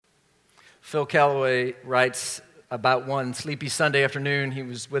Phil Callaway writes about one sleepy Sunday afternoon. He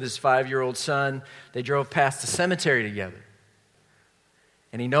was with his 5-year-old son. They drove past the cemetery together.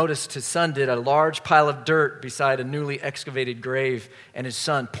 And he noticed his son did a large pile of dirt beside a newly excavated grave. And his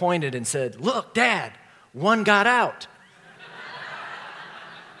son pointed and said, "Look, Dad, one got out."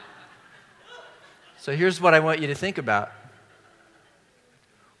 So here's what I want you to think about.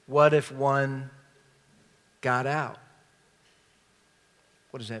 What if one got out?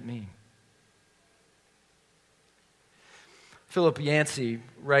 What does that mean? Philip Yancey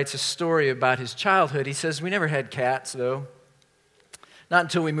writes a story about his childhood. He says, "We never had cats, though. Not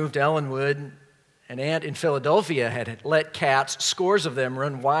until we moved to Ellenwood. An aunt in Philadelphia had let cats, scores of them,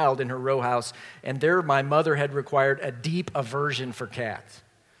 run wild in her row house, and there my mother had required a deep aversion for cats.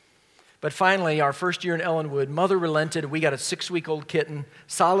 But finally, our first year in Ellenwood, Mother relented. We got a 6-week-old kitten,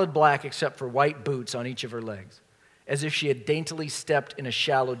 solid black except for white boots on each of her legs, as if she had daintily stepped in a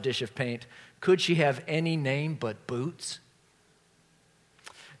shallow dish of paint. Could she have any name but Boots?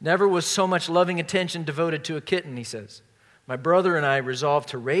 Never was so much loving attention devoted to a kitten," he says. "My brother and I resolved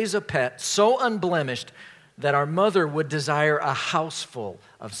to raise a pet so unblemished that our mother would desire a house full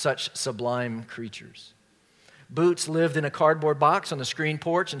of such sublime creatures. Boots lived in a cardboard box on the screen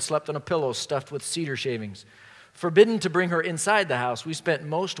porch and slept on a pillow stuffed with cedar shavings. Forbidden to bring her inside the house, we spent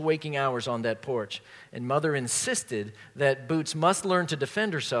most waking hours on that porch, and Mother insisted that Boots must learn to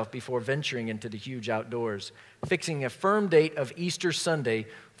defend herself before venturing into the huge outdoors, fixing a firm date of Easter Sunday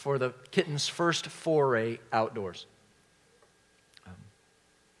for the kitten's first foray outdoors.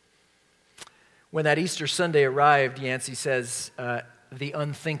 When that Easter Sunday arrived, Yancey says, the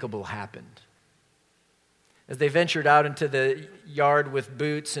unthinkable happened. As they ventured out into the yard with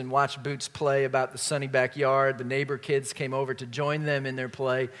Boots and watched Boots play about the sunny backyard, the neighbor kids came over to join them in their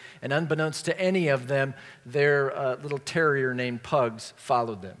play, and unbeknownst to any of them, their little terrier named Pugs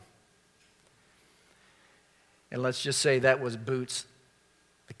followed them. And let's just say that was Boots,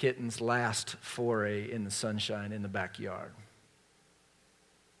 the kitten's last foray in the sunshine in the backyard.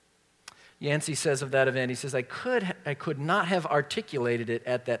 Yancey says of that event, he says, I could not have articulated it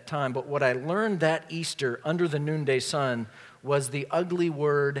at that time, but what I learned that Easter under the noonday sun was the ugly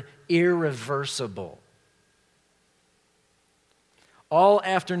word irreversible. All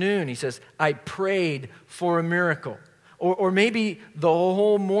afternoon, he says, I prayed for a miracle. Or maybe the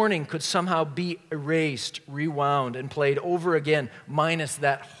whole morning could somehow be erased, rewound, and played over again, minus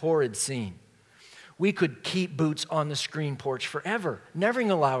that horrid scene. We could keep Boots on the screen porch forever, never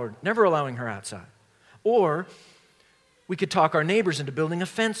allowing her outside. Or we could talk our neighbors into building a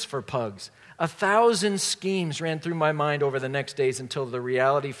fence for Pugs. 1,000 schemes ran through my mind over the next days until the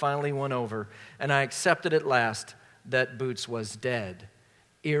reality finally won over, and I accepted at last that Boots was dead,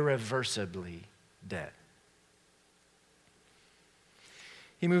 irreversibly dead.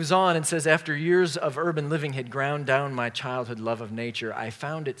 He moves on and says, after years of urban living had ground down my childhood love of nature, I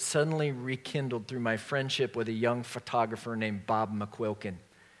found it suddenly rekindled through my friendship with a young photographer named Bob McQuilkin.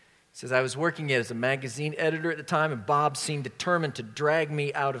 He says, I was working as a magazine editor at the time, and Bob seemed determined to drag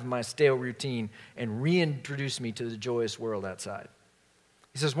me out of my stale routine and reintroduce me to the joyous world outside.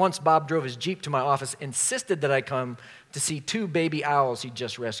 He says, once Bob drove his Jeep to my office, insisted that I come to see 2 baby owls he'd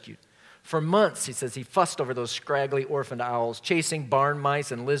just rescued. For months, he says, he fussed over those scraggly orphaned owls, chasing barn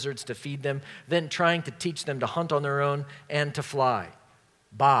mice and lizards to feed them, then trying to teach them to hunt on their own and to fly.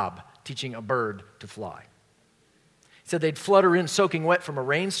 Bob teaching a bird to fly. He said they'd flutter in soaking wet from a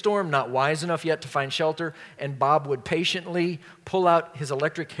rainstorm, not wise enough yet to find shelter, and Bob would patiently pull out his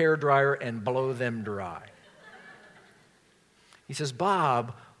electric hairdryer and blow them dry. He says,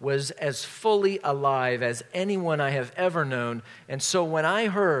 Bob was as fully alive as anyone I have ever known, and so when I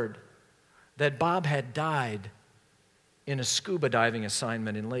heard that Bob had died in a scuba diving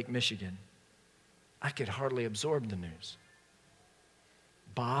assignment in Lake Michigan, I could hardly absorb the news.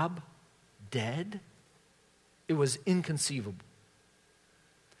 Bob dead? It was inconceivable.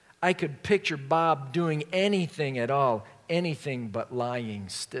 I could picture Bob doing anything at all, anything but lying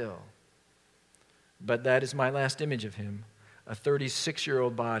still. But that is my last image of him, a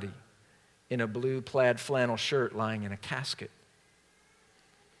 36-year-old body in a blue plaid flannel shirt lying in a casket.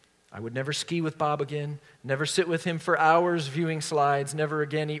 I would never ski with Bob again, never sit with him for hours viewing slides, never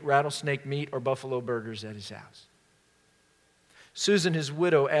again eat rattlesnake meat or buffalo burgers at his house. Susan, his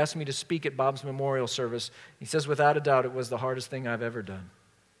widow, asked me to speak at Bob's memorial service. He says, without a doubt, it was the hardest thing I've ever done.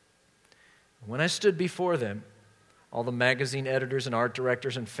 When I stood before them, all the magazine editors and art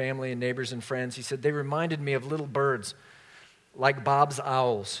directors and family and neighbors and friends, he said, they reminded me of little birds like Bob's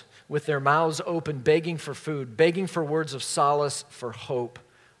owls, with their mouths open, begging for food, begging for words of solace, for hope.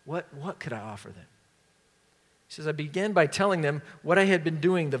 What could I offer them? He says, I began by telling them what I had been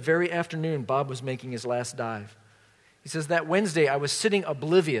doing the very afternoon Bob was making his last dive. He says, that Wednesday I was sitting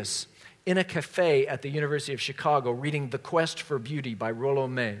oblivious in a cafe at the University of Chicago reading The Quest for Beauty by Rollo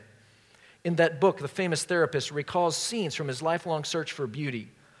May. In that book, the famous therapist recalls scenes from his lifelong search for beauty.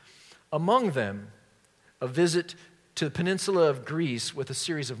 Among them, a visit to the peninsula of Greece with a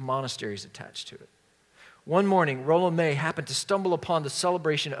series of monasteries attached to it. One morning, Rollo May happened to stumble upon the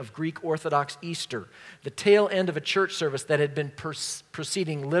celebration of Greek Orthodox Easter, the tail end of a church service that had been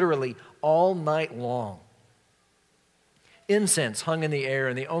proceeding literally all night long. Incense hung in the air,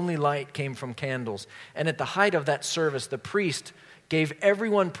 and the only light came from candles. And at the height of that service, the priest gave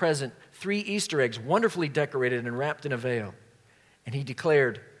everyone present 3 Easter eggs, wonderfully decorated and wrapped in a veil. And he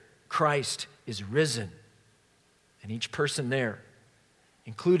declared, Christ is risen. And each person there,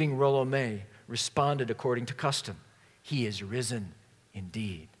 including Rollo May, responded according to custom. He is risen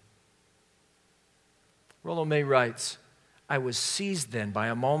indeed. Rollo May writes, I was seized then by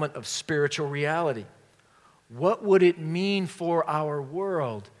a moment of spiritual reality. What would it mean for our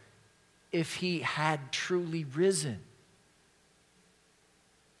world if he had truly risen?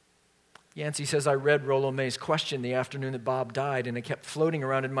 Yancey says, I read Rollo May's question the afternoon that Bob died, and it kept floating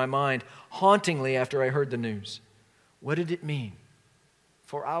around in my mind hauntingly after I heard the news. What did it mean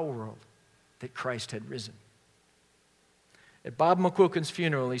for our world that Christ had risen? At Bob McQuilkin's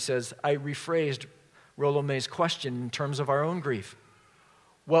funeral, he says, I rephrased Rollo May's question in terms of our own grief.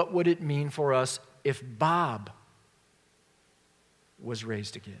 What would it mean for us if Bob was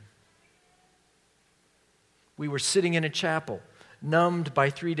raised again? We were sitting in a chapel, numbed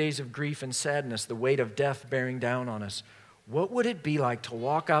by 3 days of grief and sadness, the weight of death bearing down on us. What would it be like to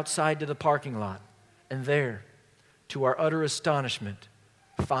walk outside to the parking lot and there, to our utter astonishment,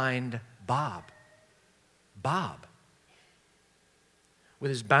 find Bob? Bob. With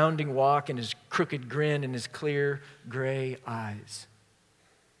his bounding walk and his crooked grin and his clear gray eyes.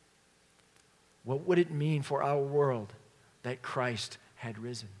 What would it mean for our world that Christ had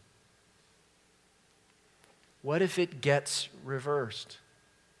risen? What if it gets reversed?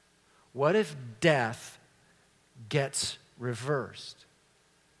 What if death gets reversed?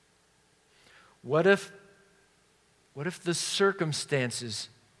 What if the circumstances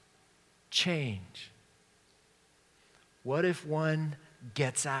change? What if one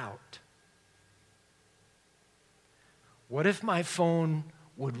gets out? What if my phone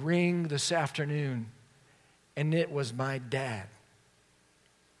would ring this afternoon and it was my dad,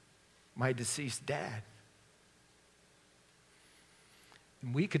 my deceased dad?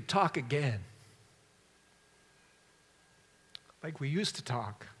 And we could talk again, like we used to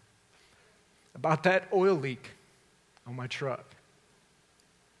talk, about that oil leak on my truck.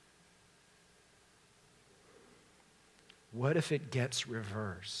 What if it gets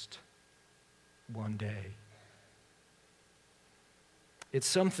reversed one day? It's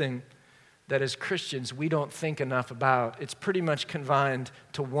something that as Christians we don't think enough about. It's pretty much confined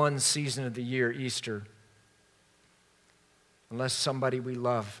to one season of the year, Easter. Unless somebody we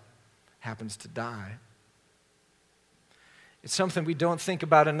love happens to die. It's something we don't think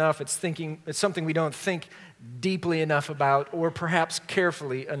about enough. It's something we don't think deeply enough about, or perhaps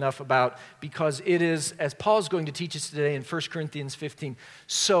carefully enough about, because it is, as Paul's going to teach us today in 1 Corinthians 15,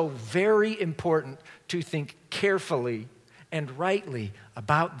 so very important to think carefully and rightly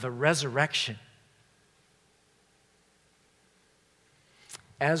about the resurrection.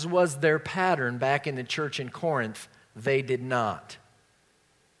 As was their pattern back in the church in Corinth, they did not.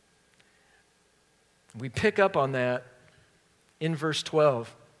 We pick up on that in verse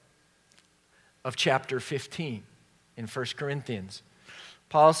 12 of chapter 15 in 1 Corinthians.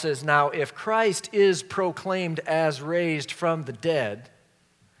 Paul says, now if Christ is proclaimed as raised from the dead,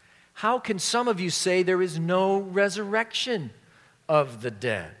 how can some of you say there is no resurrection of the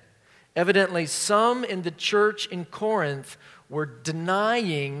dead? Evidently, some in the church in Corinth were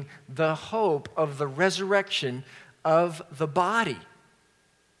denying the hope of the resurrection of the body,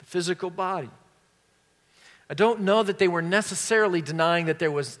 the physical body. I don't know that they were necessarily denying that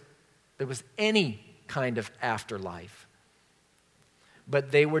there was any kind of afterlife,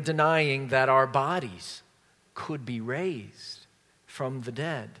 but they were denying that our bodies could be raised from the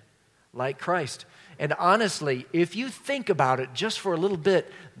dead, like Christ. And honestly, if you think about it just for a little bit,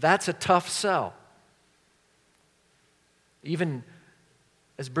 that's a tough sell. Even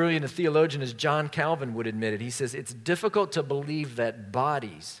as brilliant a theologian as John Calvin would admit it, he says, it's difficult to believe that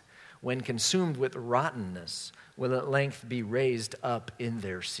bodies, when consumed with rottenness, will at length be raised up in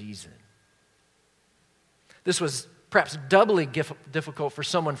their season. This was perhaps doubly difficult for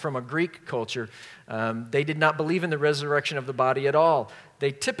someone from a Greek culture. They did not believe in the resurrection of the body at all.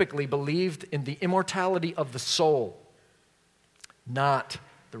 They typically believed in the immortality of the soul, not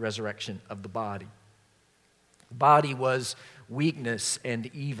the resurrection of the body. The body was weakness and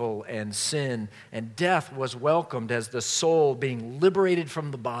evil and sin, and death was welcomed as the soul being liberated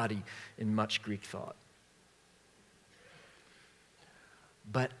from the body in much Greek thought.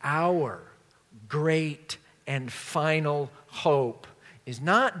 But our great and final hope is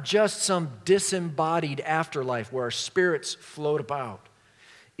not just some disembodied afterlife where our spirits float about.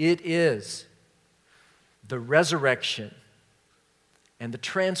 It is the resurrection and the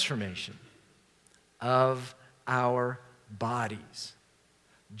transformation of our bodies,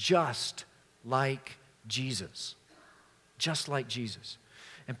 just like Jesus. Just like Jesus.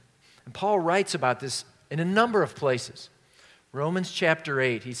 And Paul writes about this in a number of places. Romans chapter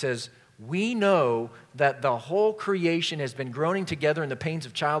 8, he says, "We know that the whole creation has been groaning together in the pains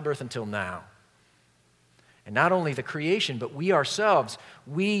of childbirth until now." And not only the creation, but we ourselves,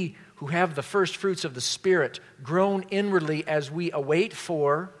 we who have the first fruits of the Spirit, groan inwardly as we await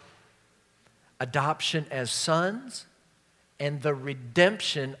for adoption as sons and the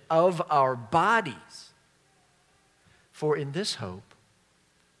redemption of our bodies. For in this hope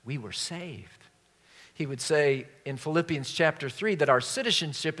we were saved. He would say in Philippians chapter 3 that our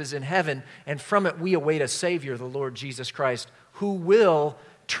citizenship is in heaven, and from it we await a Savior, the Lord Jesus Christ, who will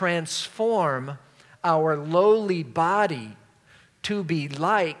transform our lowly body to be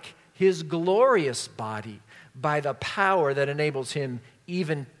like His glorious body by the power that enables Him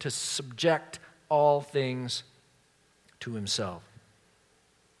even to subject all things to Himself.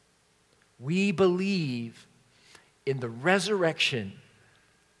 We believe in the resurrection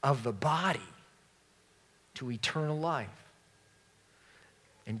of the body to eternal life.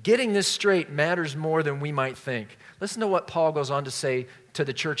 And getting this straight matters more than we might think. Listen to what Paul goes on to say to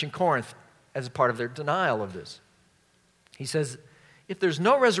the church in Corinth as a part of their denial of this. He says, if there's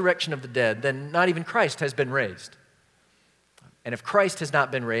no resurrection of the dead, then not even Christ has been raised. And if Christ has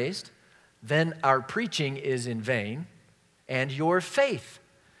not been raised, then our preaching is in vain, and your faith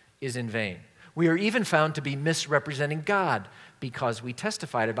is in vain. We are even found to be misrepresenting God, because we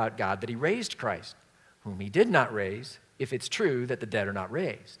testified about God that He raised Christ, whom He did not raise, if it's true that the dead are not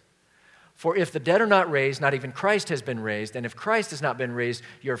raised. For if the dead are not raised, not even Christ has been raised, and if Christ has not been raised,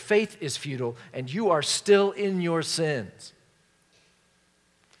 your faith is futile, and you are still in your sins.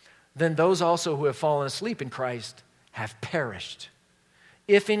 Then those also who have fallen asleep in Christ have perished.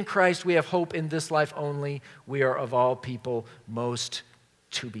 If in Christ we have hope in this life only, we are of all people most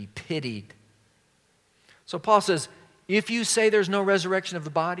to be pitied. So Paul says, if you say there's no resurrection of the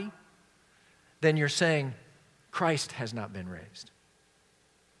body, then you're saying Christ has not been raised.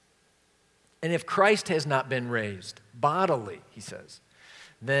 And if Christ has not been raised bodily, he says,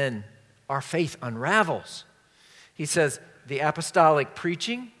 then our faith unravels. He says the apostolic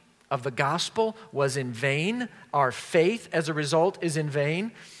preaching of the gospel was in vain. Our faith, as a result, is in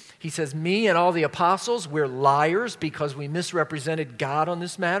vain. He says, me and all the apostles, we're liars because we misrepresented God on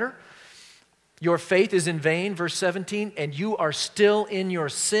this matter. Your faith is in vain, verse 17, and you are still in your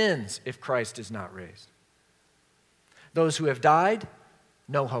sins if Christ is not raised. Those who have died,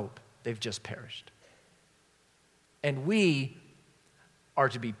 no hope. They've just perished. And we are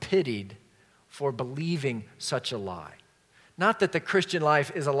to be pitied for believing such a lie. Not that the Christian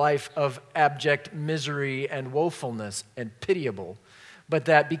life is a life of abject misery and woefulness and pitiable, but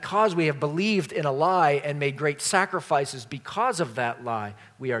that because we have believed in a lie and made great sacrifices because of that lie,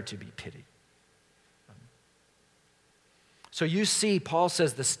 we are to be pitied. So you see, Paul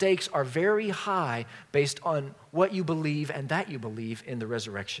says the stakes are very high based on what you believe and that you believe in the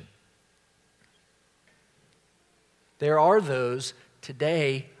resurrection. There are those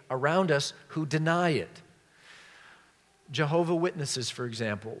today around us who deny it. Jehovah's Witnesses, for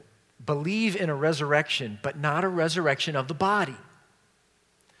example, believe in a resurrection, but not a resurrection of the body.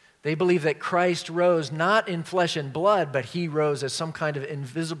 They believe that Christ rose not in flesh and blood, but He rose as some kind of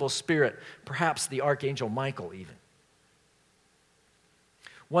invisible spirit, perhaps the Archangel Michael even.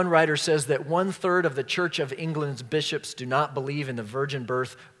 One writer says that 1/3 of the Church of England's bishops do not believe in the virgin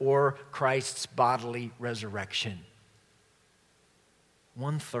birth or Christ's bodily resurrection.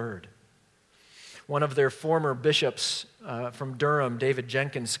 1/3. One of their former bishops from Durham, David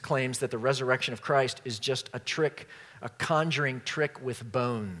Jenkins, claims that the resurrection of Christ is just a trick, a conjuring trick with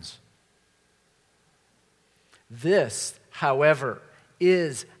bones. This, however,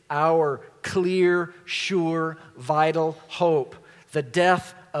 is our clear, sure, vital hope. The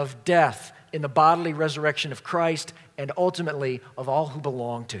death of death in the bodily resurrection of Christ and ultimately of all who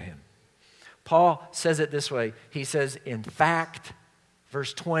belong to Him. Paul says it this way. He says, in fact,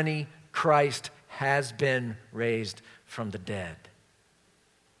 verse 20, Christ has been raised from the dead.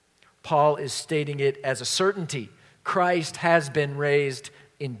 Paul is stating it as a certainty. Christ has been raised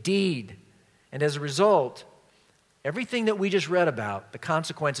indeed. And as a result, everything that we just read about, the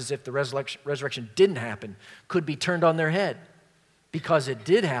consequences if the resurrection didn't happen, could be turned on their head because it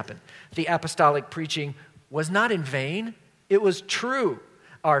did happen. The apostolic preaching was not in vain. It was true.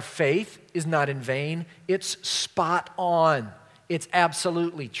 Our faith is not in vain. It's spot on. It's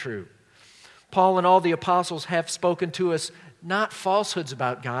absolutely true. Paul and all the apostles have spoken to us not falsehoods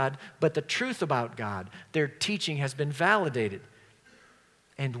about God, but the truth about God. Their teaching has been validated.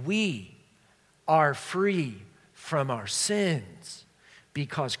 And we are free from our sins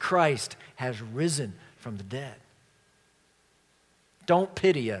because Christ has risen from the dead. Don't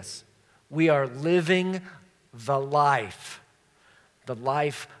pity us. We are living the life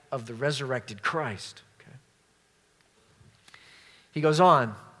of the resurrected Christ. Okay? He goes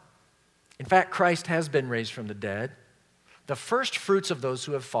on. In fact, Christ has been raised from the dead, the first fruits of those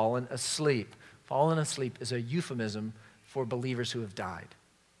who have fallen asleep. Fallen asleep is a euphemism for believers who have died.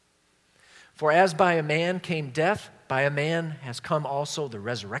 For as by a man came death, by a man has come also the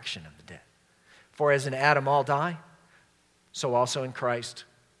resurrection of the dead. For as in Adam all die, so also in Christ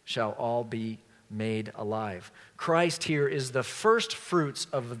shall all be made alive. Christ here is the first fruits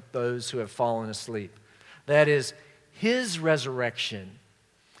of those who have fallen asleep. That is, his resurrection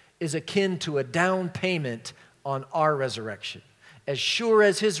is akin to a down payment on our resurrection. As sure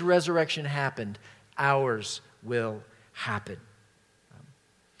as his resurrection happened, ours will happen.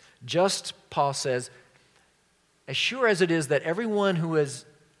 Just, Paul says, as sure as it is that everyone who is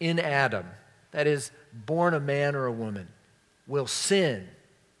in Adam, that is, born a man or a woman, will sin,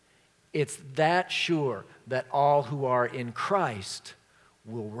 it's that sure that all who are in Christ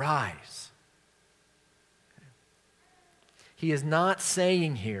will rise. He is not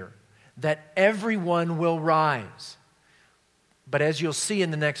saying here that everyone will rise. But as you'll see in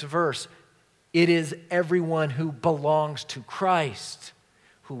the next verse, it is everyone who belongs to Christ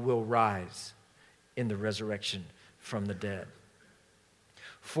who will rise in the resurrection from the dead.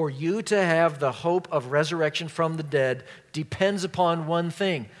 For you to have the hope of resurrection from the dead depends upon one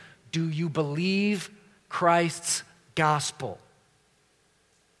thing. Do you believe Christ's gospel?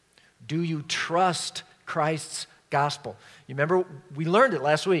 Do you trust Christ's gospel? You remember, we learned it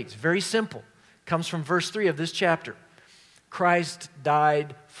last week. It's very simple. It comes from verse 3 of this chapter. Christ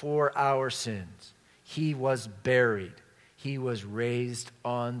died for our sins. He was buried. He was raised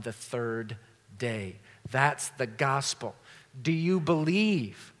on the third day. That's the gospel. Do you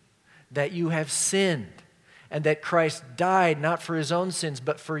believe that you have sinned and that Christ died not for his own sins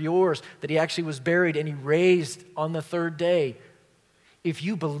but for yours, that he actually was buried and he raised on the third day? If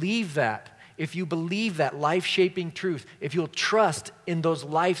you believe that, if you believe that life-shaping truth, if you'll trust in those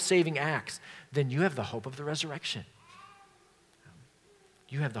life-saving acts, then you have the hope of the resurrection.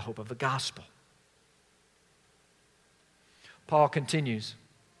 You have the hope of the gospel. Paul continues.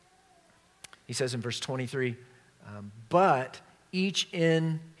 He says in verse 23, but each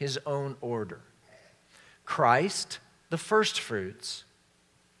in his own order. Christ, the first fruits.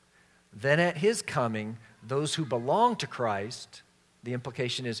 Then at his coming, those who belong to Christ, the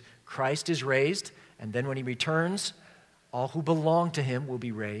implication is Christ is raised, and then when he returns, all who belong to him will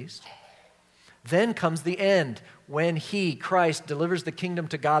be raised. Then comes the end, when he, Christ, delivers the kingdom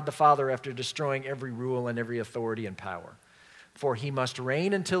to God the Father after destroying every rule and every authority and power. For he must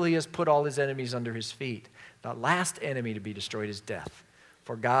reign until he has put all his enemies under his feet. The last enemy to be destroyed is death.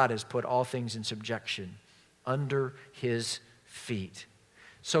 For God has put all things in subjection under his feet.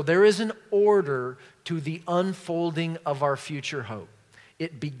 So there is an order to the unfolding of our future hope.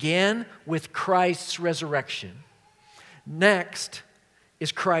 It began with Christ's resurrection. Next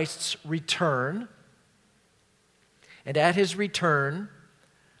is Christ's return. And at his return,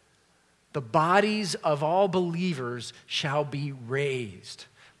 the bodies of all believers shall be raised.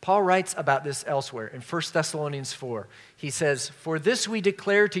 Paul writes about this elsewhere in 1 Thessalonians 4. He says, for this we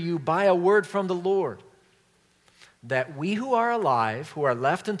declare to you by a word from the Lord, that we who are alive, who are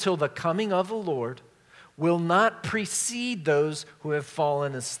left until the coming of the Lord, will not precede those who have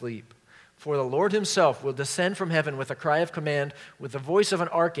fallen asleep. For the Lord himself will descend from heaven with a cry of command, with the voice of an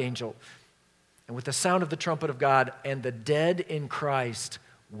archangel, and with the sound of the trumpet of God, and the dead in Christ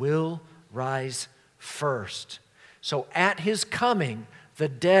will rise first. So at his coming, the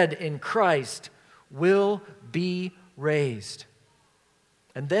dead in Christ will be raised.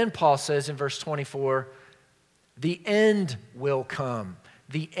 And then Paul says in verse 24, the end will come.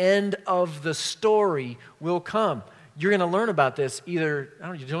 The end of the story will come. You're going to learn about this either, I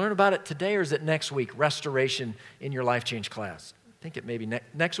don't know, did you learn about it today or is it next week? Restoration in your Life Change class. I think it may be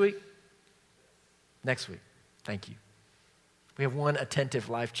next week? Next week. Thank you. We have one attentive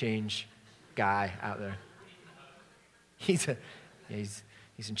Life Change guy out there. He's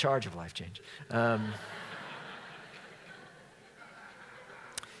in charge of Life Change.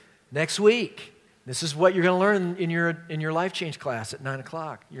 Next week, this is what you're going to learn in your Life Change class at 9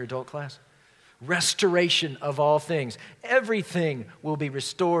 o'clock, your adult class. Restoration of all things. Everything will be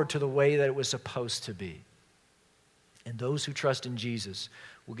restored to the way that it was supposed to be. And those who trust in Jesus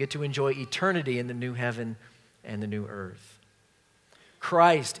will get to enjoy eternity in the new heaven and the new earth.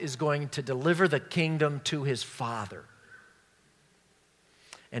 Christ is going to deliver the kingdom to his Father.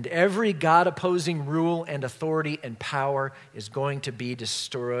 And every God-opposing rule and authority and power is going to be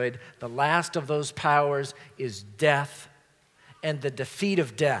destroyed. The last of those powers is death and the defeat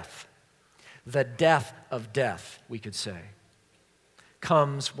of death. The death of death, we could say,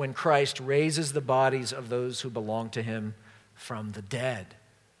 comes when Christ raises the bodies of those who belong to him from the dead.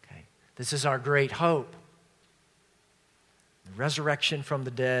 Okay? This is our great hope. Resurrection from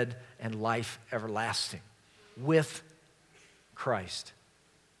the dead and life everlasting with Christ.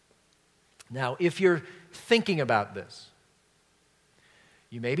 Now, if you're thinking about this,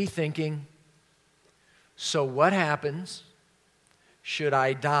 you may be thinking, so what happens should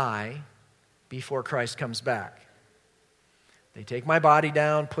I die before Christ comes back? They take my body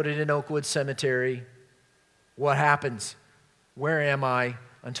down, put it in Oakwood Cemetery. What happens? Where am I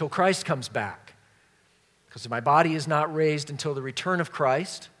until Christ comes back? Because if my body is not raised until the return of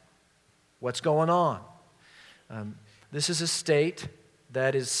Christ, what's going on? This is a state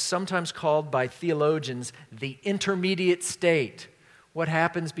that is sometimes called by theologians the intermediate state. What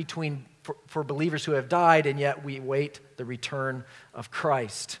happens for believers who have died and yet we wait the return of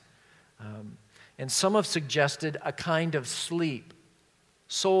Christ. And some have suggested a kind of sleep,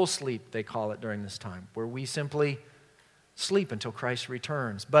 soul sleep they call it during this time, where we simply sleep until Christ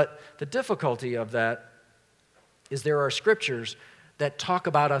returns. But the difficulty of that is there are scriptures that talk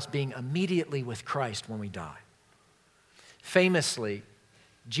about us being immediately with Christ when we die. Famously,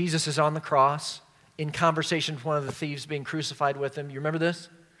 Jesus is on the cross in conversation with one of the thieves being crucified with him. You remember this?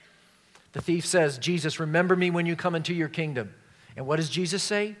 The thief says, Jesus, remember me when you come into your kingdom. And what does Jesus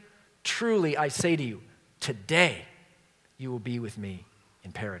say? Truly, I say to you, today you will be with me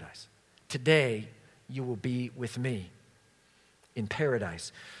in paradise. Today you will be with me in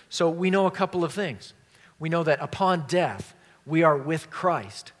paradise. So we know a couple of things. We know that upon death, we are with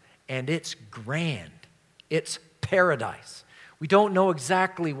Christ, and it's grand. It's paradise. We don't know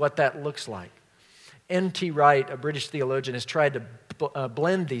exactly what that looks like. N.T. Wright, a British theologian, has tried to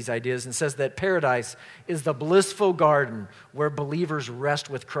blend these ideas and says that paradise is the blissful garden where believers rest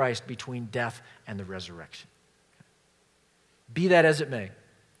with Christ between death and the resurrection. Be that as it may,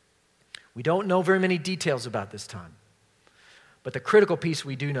 we don't know very many details about this time. But the critical piece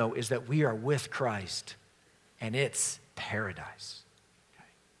we do know is that we are with Christ, and it's paradise. Okay.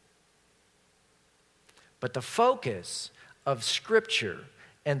 But the focus of Scripture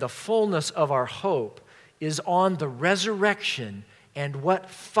and the fullness of our hope is on the resurrection and what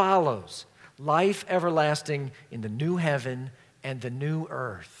follows, life everlasting in the new heaven and the new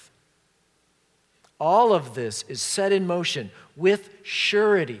earth. All of this is set in motion with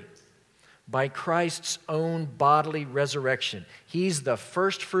surety by Christ's own bodily resurrection. He's the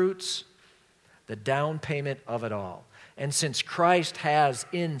first fruits, the down payment of it all. And since Christ has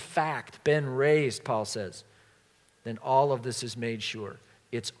in fact been raised, Paul says, then all of this is made sure.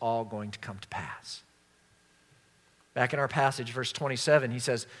 It's all going to come to pass. Back in our passage, verse 27, he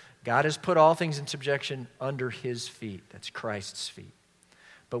says, God has put all things in subjection under his feet. That's Christ's feet.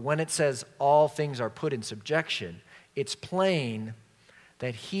 But when it says all things are put in subjection, it's plain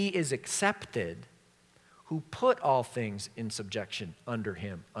that he is accepted who put all things in subjection under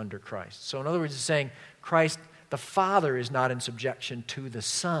him, under Christ. So in other words, it's saying Christ, the Father, is not in subjection to the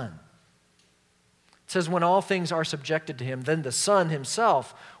Son. It says when all things are subjected to him, then the Son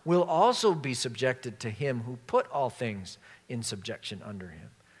himself will also be subjected to him who put all things in subjection under him,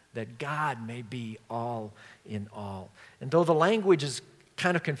 that God may be all in all. And though the language is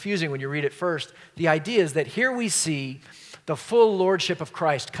kind of confusing when you read it first, the idea is that here we see the full lordship of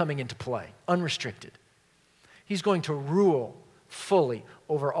Christ coming into play, unrestricted. He's going to rule fully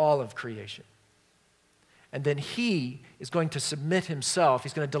over all of creation. And then he is going to submit himself.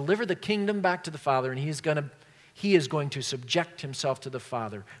 He's going to deliver the kingdom back to the Father, and he is going to subject himself to the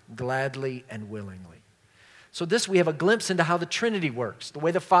Father gladly and willingly. So this, we have a glimpse into how the Trinity works, the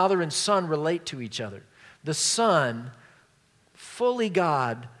way the Father and Son relate to each other. The Son, fully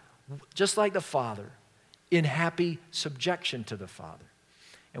God, just like the Father, in happy subjection to the Father.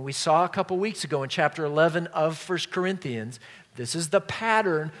 And we saw a couple weeks ago in chapter 11 of 1 Corinthians, this is the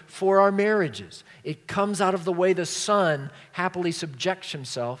pattern for our marriages. It comes out of the way the Son happily subjects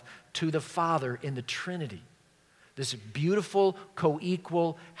himself to the Father in the Trinity. This beautiful,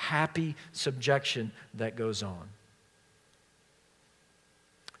 co-equal, happy subjection that goes on.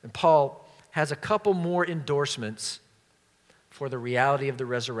 And Paul has a couple more endorsements for the reality of the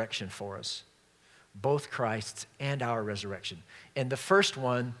resurrection for us, both Christ's and our resurrection. And the first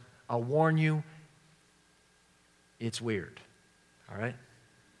one, I'll warn you, it's weird, all right?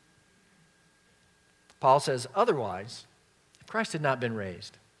 Paul says, otherwise, if Christ had not been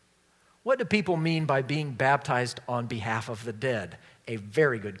raised, what do people mean by being baptized on behalf of the dead? A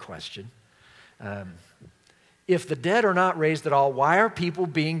very good question. If the dead are not raised at all, why are people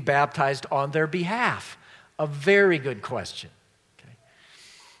being baptized on their behalf? A very good question.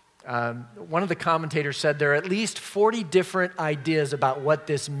 Okay. One of the commentators said there are at least 40 different ideas about what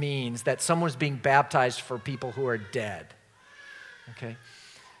this means, that someone's being baptized for people who are dead. Okay.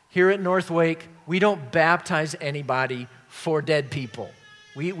 Here at Northwake, we don't baptize anybody for dead people.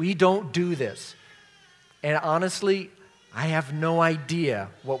 We don't do this. And honestly, I have no idea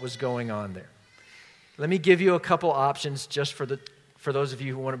what was going on there. Let me give you a couple options just for those of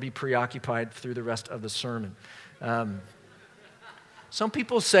you who want to be preoccupied through the rest of the sermon. Some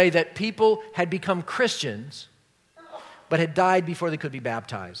people say that people had become Christians but had died before they could be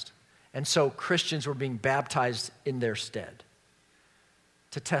baptized. And so Christians were being baptized in their stead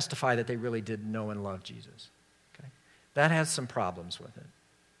to testify that they really did know and love Jesus. Okay? That has some problems with it.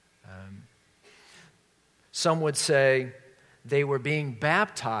 Some would say they were being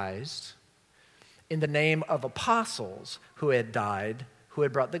baptized in the name of apostles who had died, who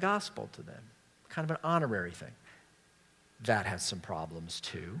had brought the gospel to them. Kind of an honorary thing. That has some problems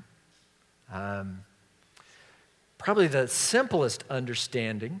too. Probably the simplest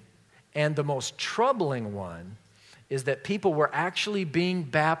understanding and the most troubling one is that people were actually being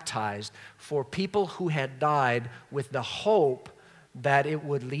baptized for people who had died with the hope that it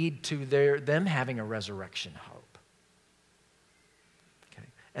would lead to them having a resurrection hope. Okay.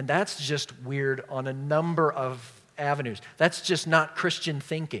 And that's just weird on a number of avenues. That's just not Christian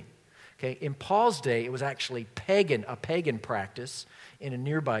thinking. Okay. In Paul's day, it was actually a pagan practice in a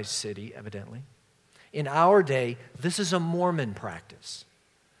nearby city, evidently. In our day, this is a Mormon practice.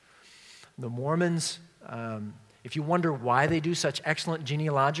 The Mormons, if you wonder why they do such excellent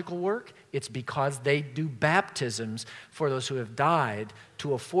genealogical work, it's because they do baptisms for those who have died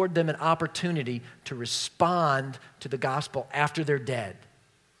to afford them an opportunity to respond to the gospel after they're dead.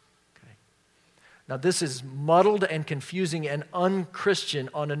 Okay. Now, this is muddled and confusing and unchristian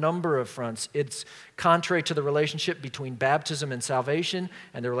on a number of fronts. It's contrary to the relationship between baptism and salvation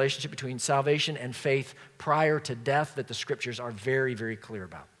and the relationship between salvation and faith prior to death that the Scriptures are very, very clear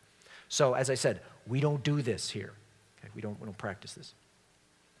about. So, as I said, we don't do this here. Okay, we don't practice this.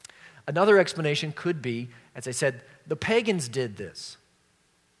 Another explanation could be, as I said, the pagans did this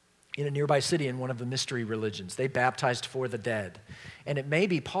in a nearby city in one of the mystery religions. They baptized for the dead. And it may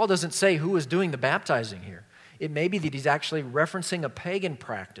be, Paul doesn't say who is doing the baptizing here. It may be that he's actually referencing a pagan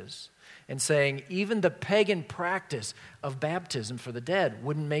practice and saying even the pagan practice of baptism for the dead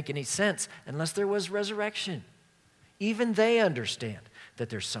wouldn't make any sense unless there was resurrection. Even they understand that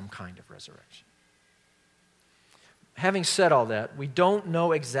there's some kind of resurrection. Having said all that, we don't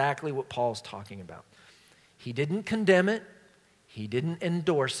know exactly what Paul's talking about. He didn't condemn it. He didn't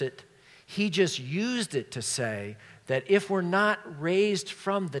endorse it. He just used it to say that if we're not raised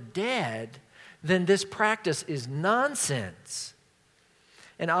from the dead, then this practice is nonsense.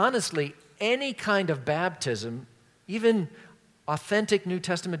 And honestly, any kind of baptism, even authentic New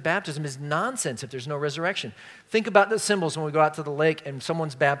Testament baptism, is nonsense if there's no resurrection. Think about the symbols when we go out to the lake and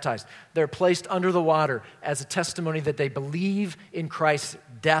someone's baptized. They're placed under the water as a testimony that they believe in Christ's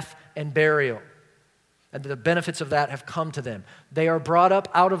death and burial, and the benefits of that have come to them. They are brought up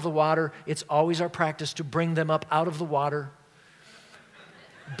out of the water. It's always our practice to bring them up out of the water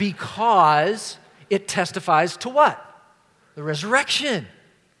because it testifies to what? The resurrection.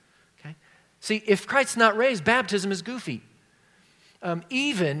 Okay? See, if Christ's not raised, baptism is goofy.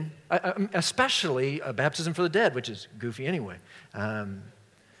 Especially baptism for the dead, which is goofy anyway.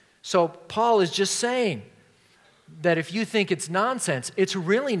 So Paul is just saying that if you think it's nonsense, it's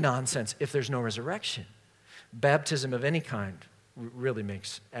really nonsense if there's no resurrection. Baptism of any kind really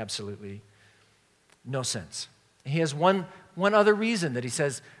makes absolutely no sense. He has one other reason that he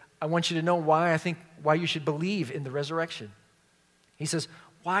says, I want you to know why you should believe in the resurrection. He says,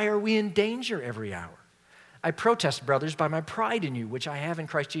 why are we in danger every hour? I protest, brothers, by my pride in you, which I have in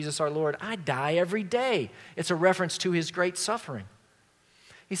Christ Jesus our Lord. I die every day. It's a reference to his great suffering.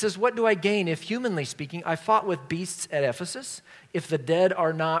 He says, what do I gain if, humanly speaking, I fought with beasts at Ephesus? If the dead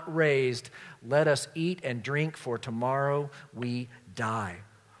are not raised, let us eat and drink, for tomorrow we die.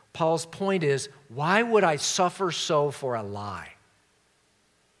 Paul's point is, why would I suffer so for a lie?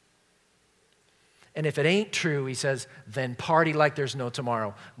 And if it ain't true, he says, then party like there's no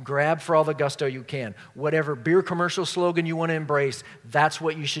tomorrow. Grab for all the gusto you can. Whatever beer commercial slogan you want to embrace, that's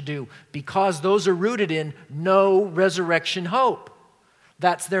what you should do, because those are rooted in no resurrection hope.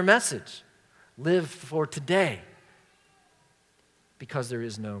 That's their message. Live for today, because there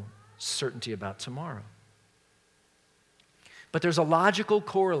is no certainty about tomorrow. But there's a logical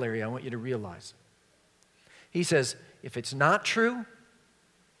corollary I want you to realize. He says, if it's not true,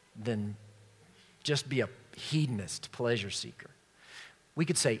 then just be a hedonist, pleasure seeker. We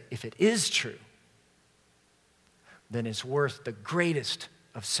could say, if it is true, then it's worth the greatest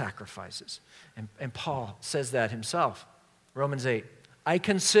of sacrifices. And Paul says that himself. Romans 8, I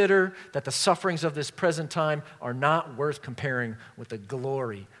consider that the sufferings of this present time are not worth comparing with the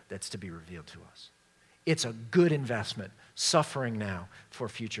glory that's to be revealed to us. It's a good investment, suffering now for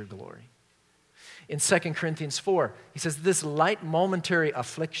future glory. In 2 Corinthians 4, he says, this light momentary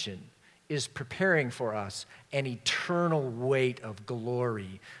affliction is preparing for us an eternal weight of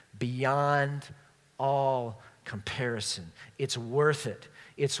glory beyond all comparison. It's worth it.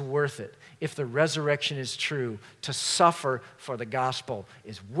 It's worth it. If the resurrection is true, to suffer for the gospel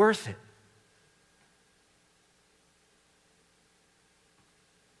is worth it.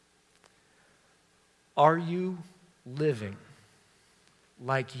 Are you living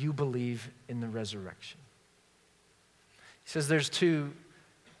like you believe in the resurrection? He says there's two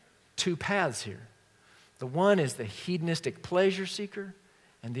paths here. The one is the hedonistic pleasure seeker,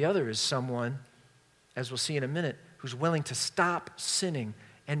 and the other is someone, as we'll see in a minute, who's willing to stop sinning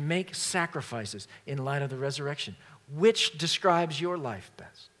and make sacrifices in light of the resurrection. Which describes your life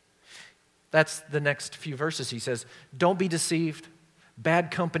best? That's the next few verses. He says, don't be deceived.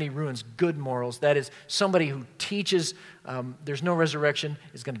 Bad company ruins good morals. That is, somebody who teaches there's no resurrection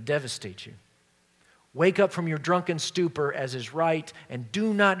is going to devastate you. Wake up from your drunken stupor as is right, and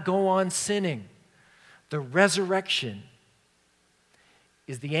do not go on sinning. The resurrection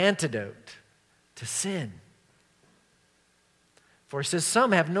is the antidote to sin. For he says,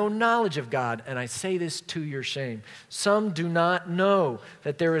 some have no knowledge of God, and I say this to your shame. Some do not know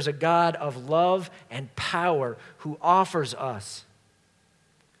that there is a God of love and power who offers us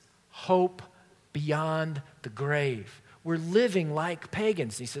hope beyond the grave. We're living like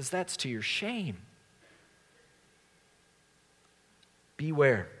pagans. He says, that's to your shame.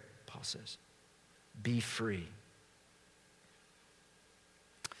 Beware, Paul says. Be free.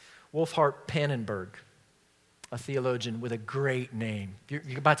 Wolfhart Pannenberg, a theologian with a great name.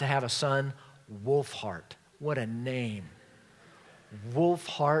 You're about to have a son, Wolfhart. What a name.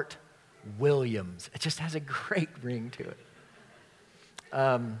 Wolfhart Williams. It just has a great ring to it.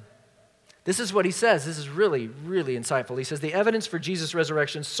 This is what he says. This is really, really insightful. He says, the evidence for Jesus'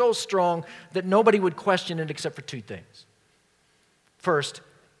 resurrection is so strong that nobody would question it except for two things. First,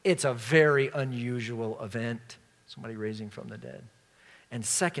 it's a very unusual event, somebody raising from the dead. And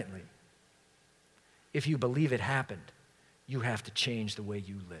secondly, if you believe it happened, you have to change the way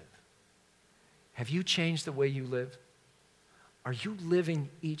you live. Have you changed the way you live? Are you living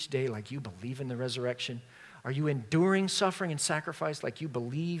each day like you believe in the resurrection? Are you enduring suffering and sacrifice like you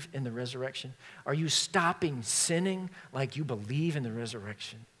believe in the resurrection? Are you stopping sinning like you believe in the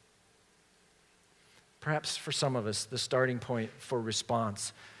resurrection? Perhaps for some of us, the starting point for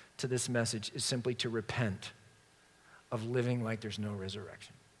response to this message is simply to repent of living like there's no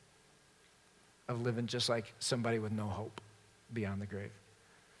resurrection, of living just like somebody with no hope beyond the grave,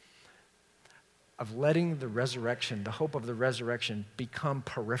 of letting the resurrection, the hope of the resurrection, become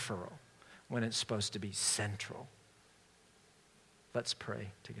peripheral when it's supposed to be central. Let's pray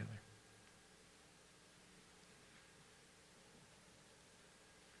together.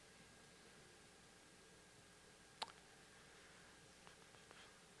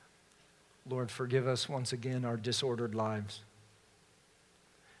 Lord, forgive us once again our disordered lives,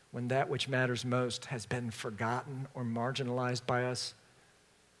 when that which matters most has been forgotten or marginalized by us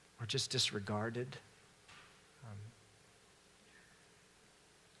or just disregarded.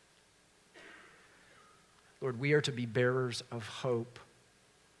 Lord, we are to be bearers of hope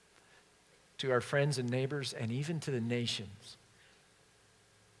to our friends and neighbors and even to the nations.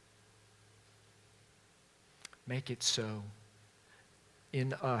 Make it so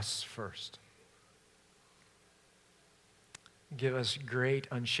in us first. Give us great,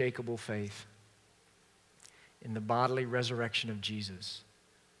 unshakable faith in the bodily resurrection of Jesus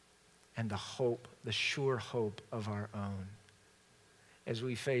and the hope, the sure hope of our own as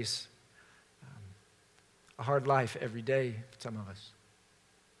we face a hard life every day, some of us,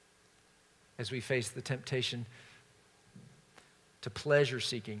 as we face the temptation to pleasure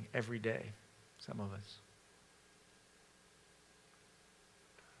seeking every day, some of us.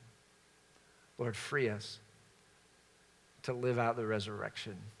 Lord, free us to live out the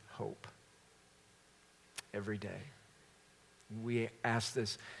resurrection hope every day. We ask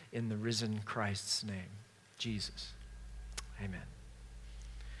this in the risen Christ's name, Jesus. Amen.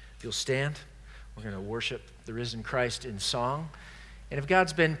 If you'll stand, we're going to worship the risen Christ in song. And if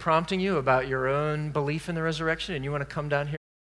God's been prompting you about your own belief in the resurrection and you want to come down here